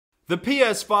The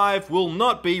PS5 will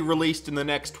not be released in the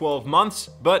next 12 months,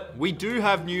 but we do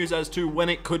have news as to when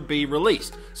it could be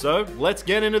released. So let's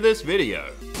get into this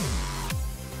video.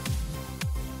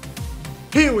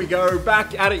 Here we go,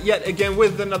 back at it yet again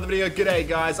with another video. G'day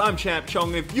guys, I'm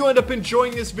ChampChong. If you end up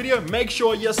enjoying this video, make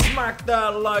sure you smack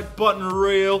that like button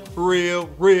real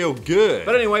good.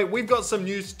 But anyway, we've got some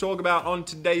news to talk about on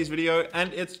today's video,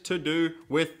 and it's to do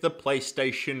with the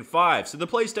PlayStation 5. So the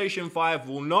PlayStation 5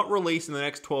 will not release in the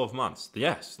next 12 months.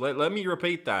 Yes, let me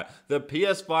repeat that. The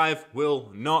PS5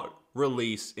 will not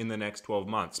release in the next 12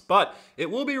 months, but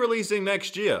it will be releasing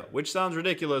next year, which sounds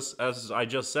ridiculous as I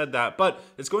just said that, but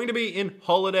it's going to be in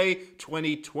holiday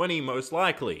 2020 most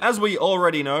likely. As we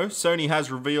already know, Sony has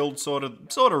revealed, sort of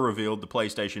revealed the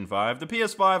PlayStation 5. The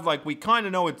PS5, like, we kind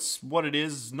of know it's what it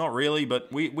is, not really, but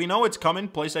we know it's coming.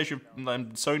 PlayStation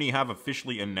and Sony have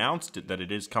officially announced that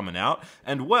it is coming out,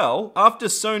 and well, after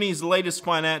Sony's latest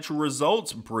financial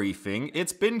results briefing,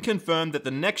 it's been confirmed that the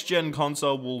next-gen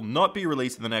console will not be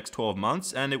released in the next 12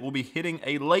 months, and it will be hitting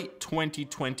a late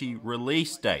 2020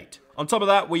 release date. On top of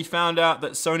that, we found out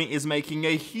that Sony is making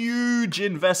a huge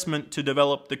investment to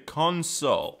develop the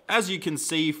console. As you can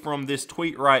see from this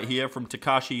tweet right here from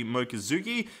Takashi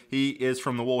Mochizuki, he is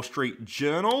from the Wall Street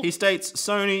Journal. He states,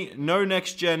 Sony, no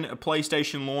next-gen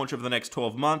PlayStation launch over the next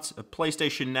 12 months.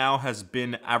 PlayStation Now has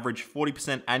been average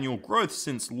 40% annual growth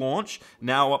since launch,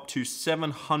 now up to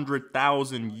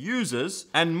 700,000 users,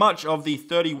 and much of the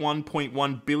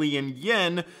 31.1 billion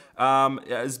yen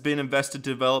has been invested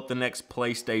to develop the next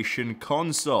PlayStation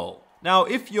console. Now,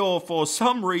 if you're for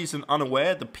some reason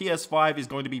unaware, the PS5 is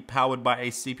going to be powered by a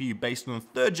CPU based on the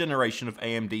third generation of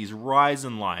AMD's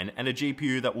Ryzen line and a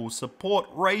GPU that will support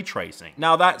ray tracing.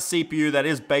 Now, that CPU that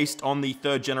is based on the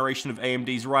third generation of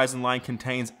AMD's Ryzen line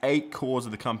contains 8 cores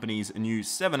of the company's new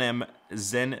 7M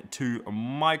Zen 2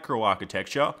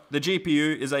 microarchitecture. The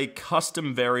GPU is a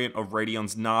custom variant of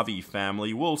Radeon's Navi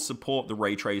family, will support the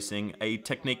ray tracing, a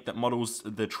technique that models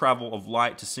the travel of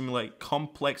light to simulate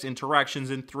complex interactions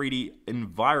in 3D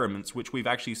environments, which we've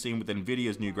actually seen with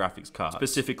Nvidia's new graphics card,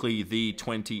 specifically the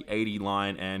 2080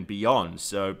 line and beyond.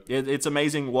 So it's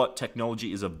amazing what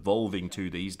technology is evolving to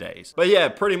these days. But yeah,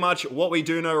 pretty much what we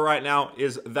do know right now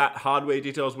is that hardware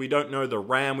details. We don't know the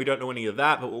RAM, we don't know any of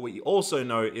that, but what we also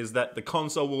know is that the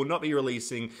console will not be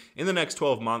releasing in the next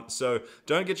 12 months, so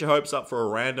don't get your hopes up for a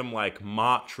random like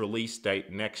March release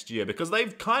date next year, because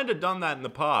they've kind of done that in the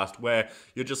past where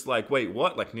you're just like, wait,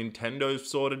 what? Like Nintendo's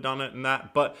sort of done it and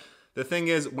that, but the thing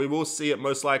is, we will see it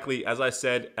most likely, as I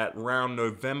said, at around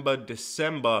November,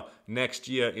 December next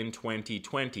year in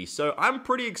 2020. So I'm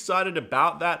pretty excited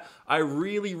about that. I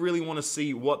really want to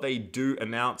see what they do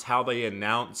announce, how they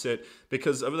announce it,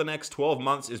 because over the next 12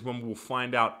 months is when we'll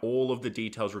find out all of the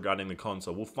details regarding the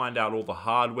console. We'll find out all the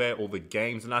hardware, all the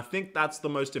games, and I think that's the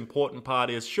most important part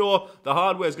is, sure, the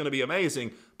hardware is going to be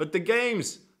amazing, but the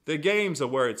games are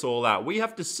where it's all at. We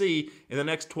have to see in the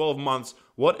next 12 months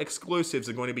what exclusives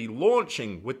are going to be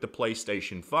launching with the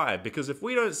PlayStation 5. Because if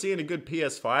we don't see any good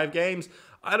PS5 games,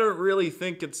 I don't really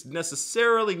think it's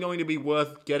necessarily going to be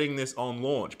worth getting this on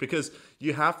launch, because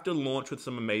you have to launch with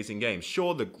some amazing games.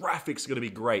 Sure, the graphics are going to be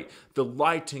great, the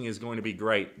lighting is going to be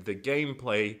great, the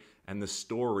gameplay and the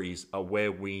stories are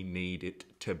where we need it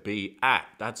to be at.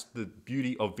 That's the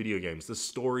beauty of video games. The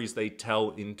stories they tell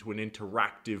into an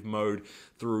interactive mode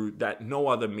through that no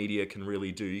other media can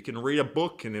really do. You can read a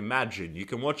book and imagine. You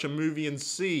can watch a movie and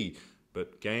see.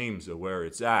 But games are where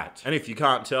it's at. And if you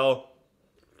can't tell,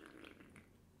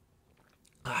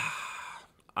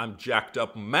 I'm jacked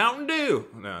up Mountain Dew.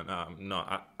 No, I'm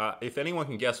not. If anyone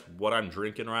can guess what I'm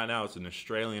drinking right now, it's an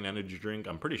Australian energy drink.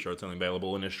 I'm pretty sure it's only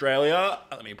available in Australia.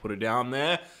 Let me put it down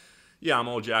there. Yeah, I'm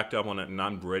all jacked up on it and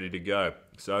I'm ready to go.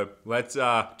 So let's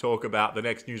talk about the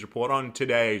next news report on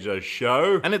today's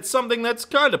show. And it's something that's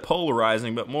kind of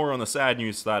polarizing, but more on the sad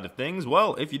news side of things.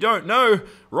 Well, if you don't know,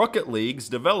 Rocket League's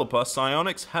developer,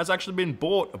 Psyonix, has actually been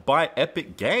bought by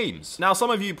Epic Games. Now,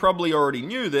 some of you probably already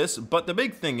knew this, but the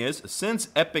big thing is, since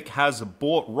Epic has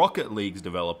bought Rocket League's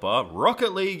developer,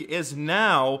 Rocket League is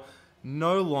now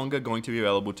no longer going to be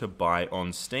available to buy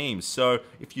on Steam. So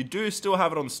if you do still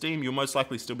have it on Steam, you'll most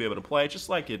likely still be able to play it, just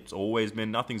like it's always been.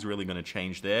 Nothing's really going to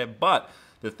change there. But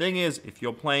the thing is, if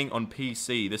you're playing on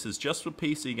PC, this is just for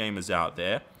PC gamers out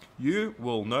there, you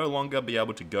will no longer be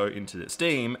able to go into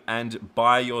Steam and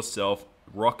buy yourself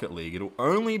Rocket League. It'll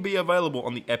only be available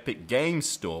on the Epic Games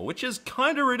Store, which is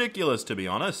kind of ridiculous, to be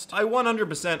honest. I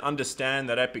 100% understand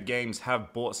that Epic Games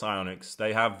have bought Psyonix.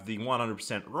 They have the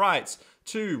 100% rights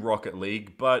to Rocket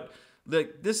League, but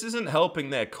this isn't helping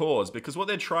their cause, because what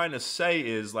they're trying to say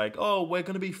is like, oh, we're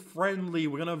going to be friendly,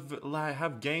 we're going to like,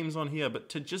 have games on here, but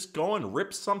to just go and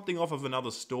rip something off of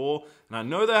another store, and I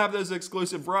know they have those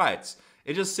exclusive rights,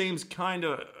 it just seems kind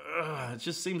of, it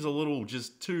just seems a little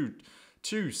just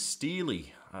too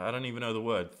steely. I don't even know the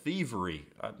word. Thievery.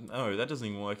 No, that doesn't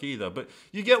even work either. But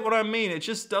you get what I mean. It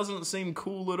just doesn't seem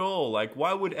cool at all. Like,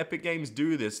 why would Epic Games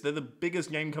do this? They're the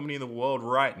biggest game company in the world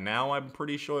right now. I'm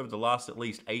pretty sure over the last at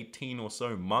least 18 or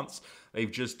so months, they've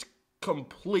just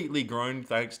completely grown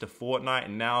thanks to Fortnite.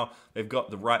 And now they've got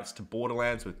the rights to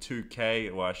Borderlands with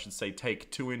 2K, or I should say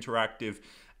Take-Two Interactive.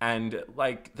 And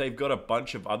like, they've got a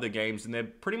bunch of other games, and they're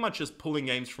pretty much just pulling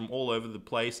games from all over the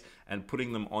place and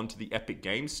putting them onto the Epic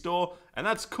Games Store. And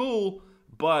that's cool,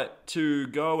 but to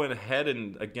go ahead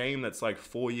and a game that's like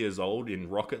 4 years old in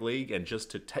Rocket League and just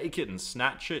to take it and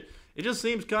snatch it, it just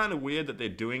seems kind of weird that they're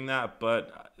doing that,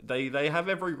 but they have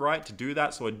every right to do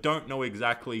that, so I don't know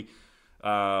exactly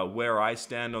where I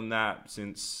stand on that,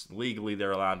 since legally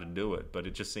they're allowed to do it, but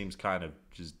it just seems kind of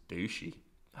just douchey.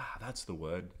 That's the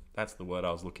word. That's the word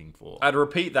I was looking for. I'd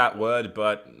repeat that word,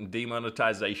 but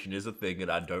demonetization is a thing, and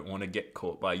I don't want to get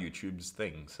caught by YouTube's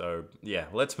thing. So yeah,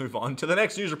 let's move on to the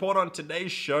next news report on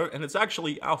today's show, and it's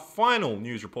actually our final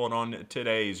news report on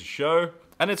today's show.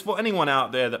 And it's for anyone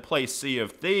out there that plays Sea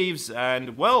of Thieves,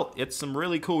 and well, it's some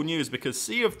really cool news because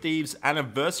Sea of Thieves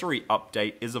Anniversary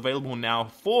Update is available now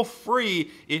for free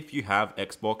if you have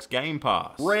Xbox Game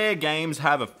Pass. Rare Games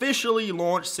have officially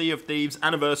launched Sea of Thieves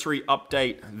Anniversary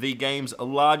Update, the game's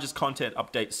largest content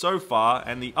update so far,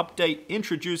 and the update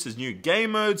introduces new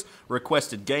game modes,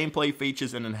 requested gameplay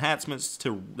features, and enhancements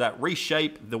that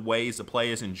reshape the ways the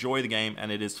players enjoy the game,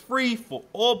 and it is free for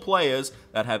all players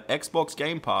that have Xbox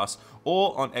Game Pass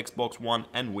or on Xbox One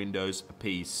and Windows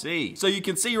PC. So you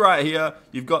can see right here,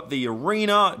 you've got the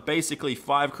arena, basically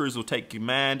 5 crews will take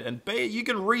command, and you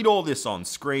can read all this on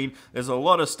screen. There's a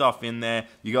lot of stuff in there.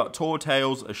 You got Tall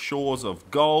Tales, Shores of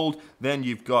Gold, then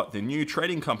you've got the new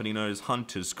trading company known as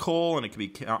Hunter's Call, and it can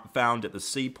be found at the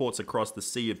seaports across the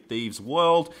Sea of Thieves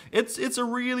world. It's a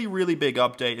really, really big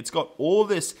update. It's got all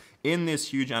this in this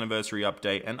huge anniversary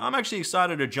update, and I'm actually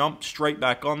excited to jump straight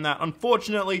back on that.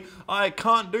 Unfortunately, I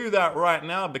can't do that right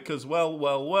now because,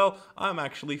 well, I'm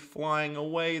actually flying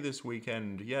away this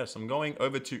weekend. Yes, I'm going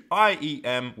over to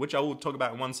IEM, which I will talk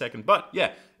about in 1 second, but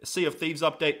yeah, Sea of Thieves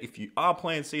update. If you are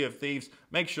playing Sea of Thieves,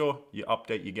 make sure you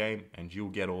update your game and you'll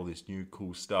get all this new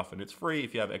cool stuff, and it's free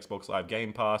if you have Xbox Live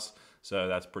Game Pass. So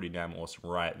that's pretty damn awesome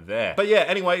right there. But yeah,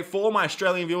 anyway, for all my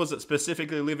Australian viewers that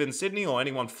specifically live in Sydney, or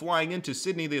anyone flying into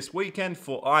Sydney this weekend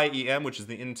for IEM, which is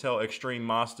the Intel Extreme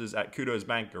Masters at Kudos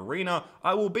Bank Arena,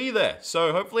 I will be there.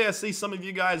 So hopefully I see some of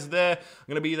you guys there. I'm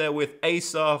going to be there with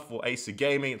Acer for Acer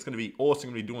Gaming. It's going to be awesome.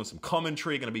 I'm going to be doing some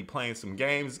commentary, going to be playing some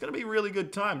games. It's going to be a really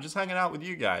good time just hanging out with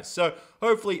you guys. So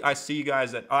hopefully I see you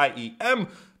guys at IEM.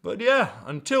 But yeah,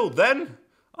 until then,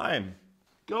 I'm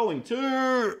going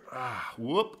to,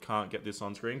 whoop, can't get this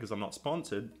on screen because I'm not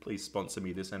sponsored. Please sponsor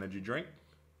me this energy drink.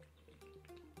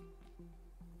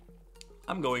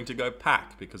 I'm going to go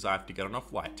pack because I have to get on a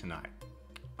flight tonight.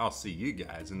 I'll see you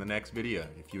guys in the next video.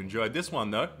 If you enjoyed this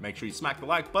one though, make sure you smack the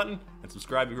like button and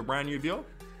subscribe if you're a brand new viewer.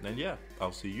 And yeah,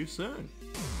 I'll see you soon.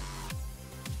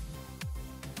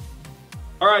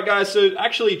 Alright guys, so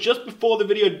actually just before the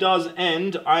video does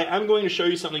end, I am going to show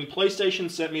you something PlayStation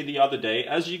sent me the other day.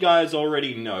 As you guys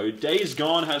already know, Days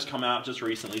Gone has come out just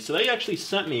recently, so they actually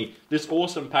sent me this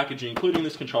awesome package, including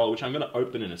this controller, which I'm going to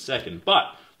open in a second.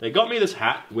 But they got me this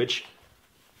hat, which,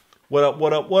 what up,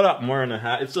 I'm wearing a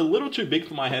hat. It's a little too big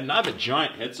for my head, and I have a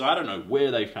giant head, so I don't know where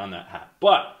they found that hat.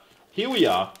 But here we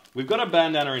are. We've got a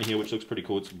bandana in here, which looks pretty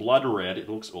cool. It's blood red. It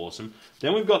looks awesome.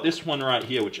 Then we've got this one right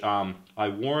here, which I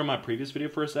wore in my previous video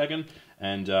for a second,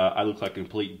 and I look like a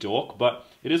complete dork. But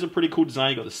it is a pretty cool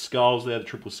design. You've got the skulls there, the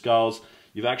triple skulls.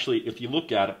 You've actually, if you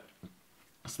look at it,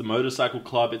 it's the Motorcycle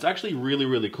Club. It's actually really,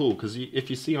 really cool, because if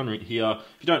you see on here, if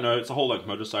you don't know, it's a whole like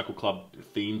Motorcycle Club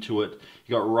theme to it.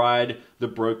 You got Ride, The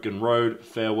Broken Road,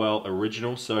 Farewell,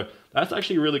 Original. So that's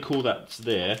actually really cool that's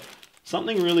there.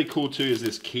 Something really cool too is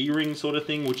this keyring sort of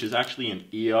thing, which is actually an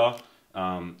ear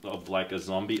of like a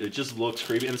zombie. It just looks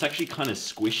creepy, and it's actually kind of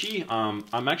squishy.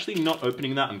 I'm actually not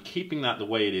opening that. I'm keeping that the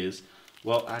way it is.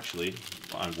 Well, actually,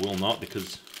 I will not,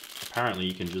 because apparently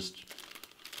you can just,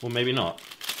 well, maybe not.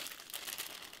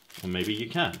 Or maybe you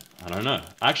can. I don't know.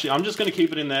 Actually, I'm just going to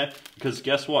keep it in there, because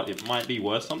guess what? It might be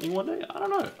worth something one day. I don't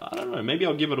know. I don't know. Maybe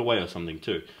I'll give it away or something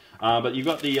too. But you've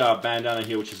got the bandana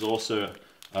here, which is also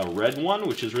a red one,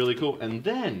 which is really cool. And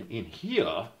then in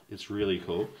here, it's really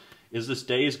cool, is this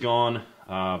Days Gone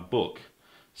book.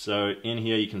 So in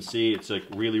here you can see it's like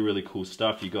really, really cool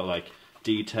stuff. You got like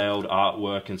detailed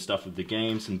artwork and stuff of the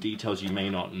game, some details you may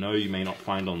not know, you may not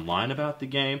find online about the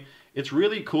game. It's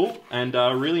really cool and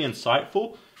really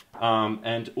insightful.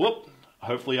 And whoop,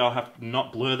 hopefully I'll have to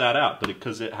not blur that out, but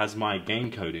because it has my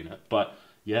game code in it. But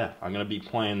yeah, I'm going to be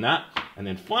playing that. And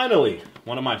then finally,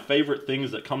 one of my favorite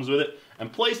things that comes with it,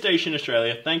 and PlayStation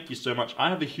Australia, thank you so much. I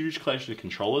have a huge collection of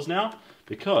controllers now,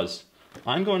 because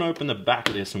I'm going to open the back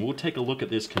of this and we'll take a look at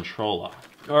this controller.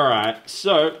 Alright,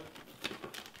 so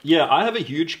yeah, I have a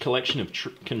huge collection of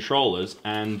controllers,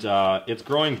 and it's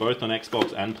growing both on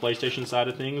Xbox and PlayStation side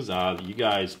of things. You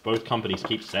guys, both companies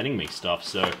keep sending me stuff,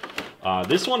 so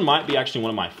this one might be actually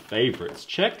one of my favorites.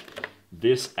 Check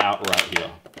this out right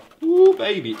here. Ooh,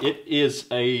 baby, it is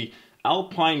a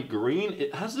Alpine Green.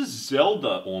 It has this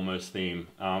Zelda almost theme.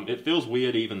 It feels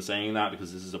weird even saying that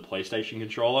because this is a PlayStation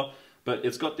controller, but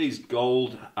it's got these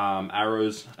gold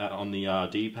arrows on the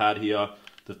D-pad here.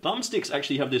 The thumbsticks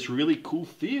actually have this really cool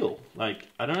feel. Like,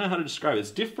 I don't know how to describe it.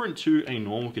 It's different to a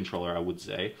normal controller, I would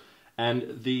say.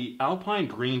 And the Alpine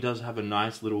Green does have a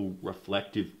nice little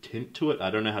reflective tint to it. I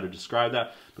don't know how to describe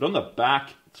that. But on the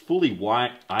back, it's fully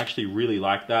white. I actually really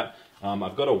like that.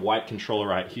 I've got a white controller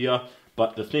right here.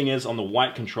 But the thing is, on the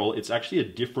white controller, it's actually a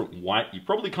different white. You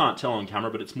probably can't tell on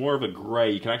camera, but it's more of a gray.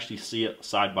 You can actually see it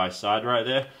side by side right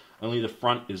there. Only the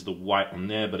front is the white on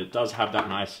there, but it does have that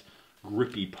nice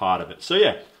grippy part of it. So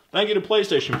yeah, thank you to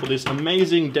PlayStation for this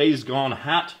amazing Days Gone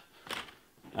hat.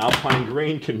 Alpine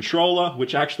Green controller,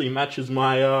 which actually matches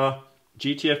my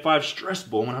GTA 5 stress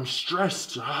ball when I'm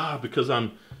stressed, because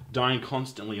I'm dying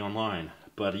constantly online.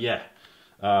 But yeah,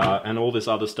 and all this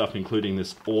other stuff, including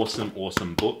this awesome,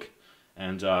 awesome book.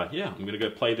 And yeah, I'm gonna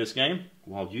go play this game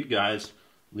while you guys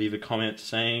leave a comment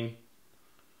saying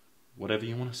whatever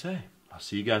you want to say. I'll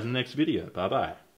see you guys in the next video. Bye-bye.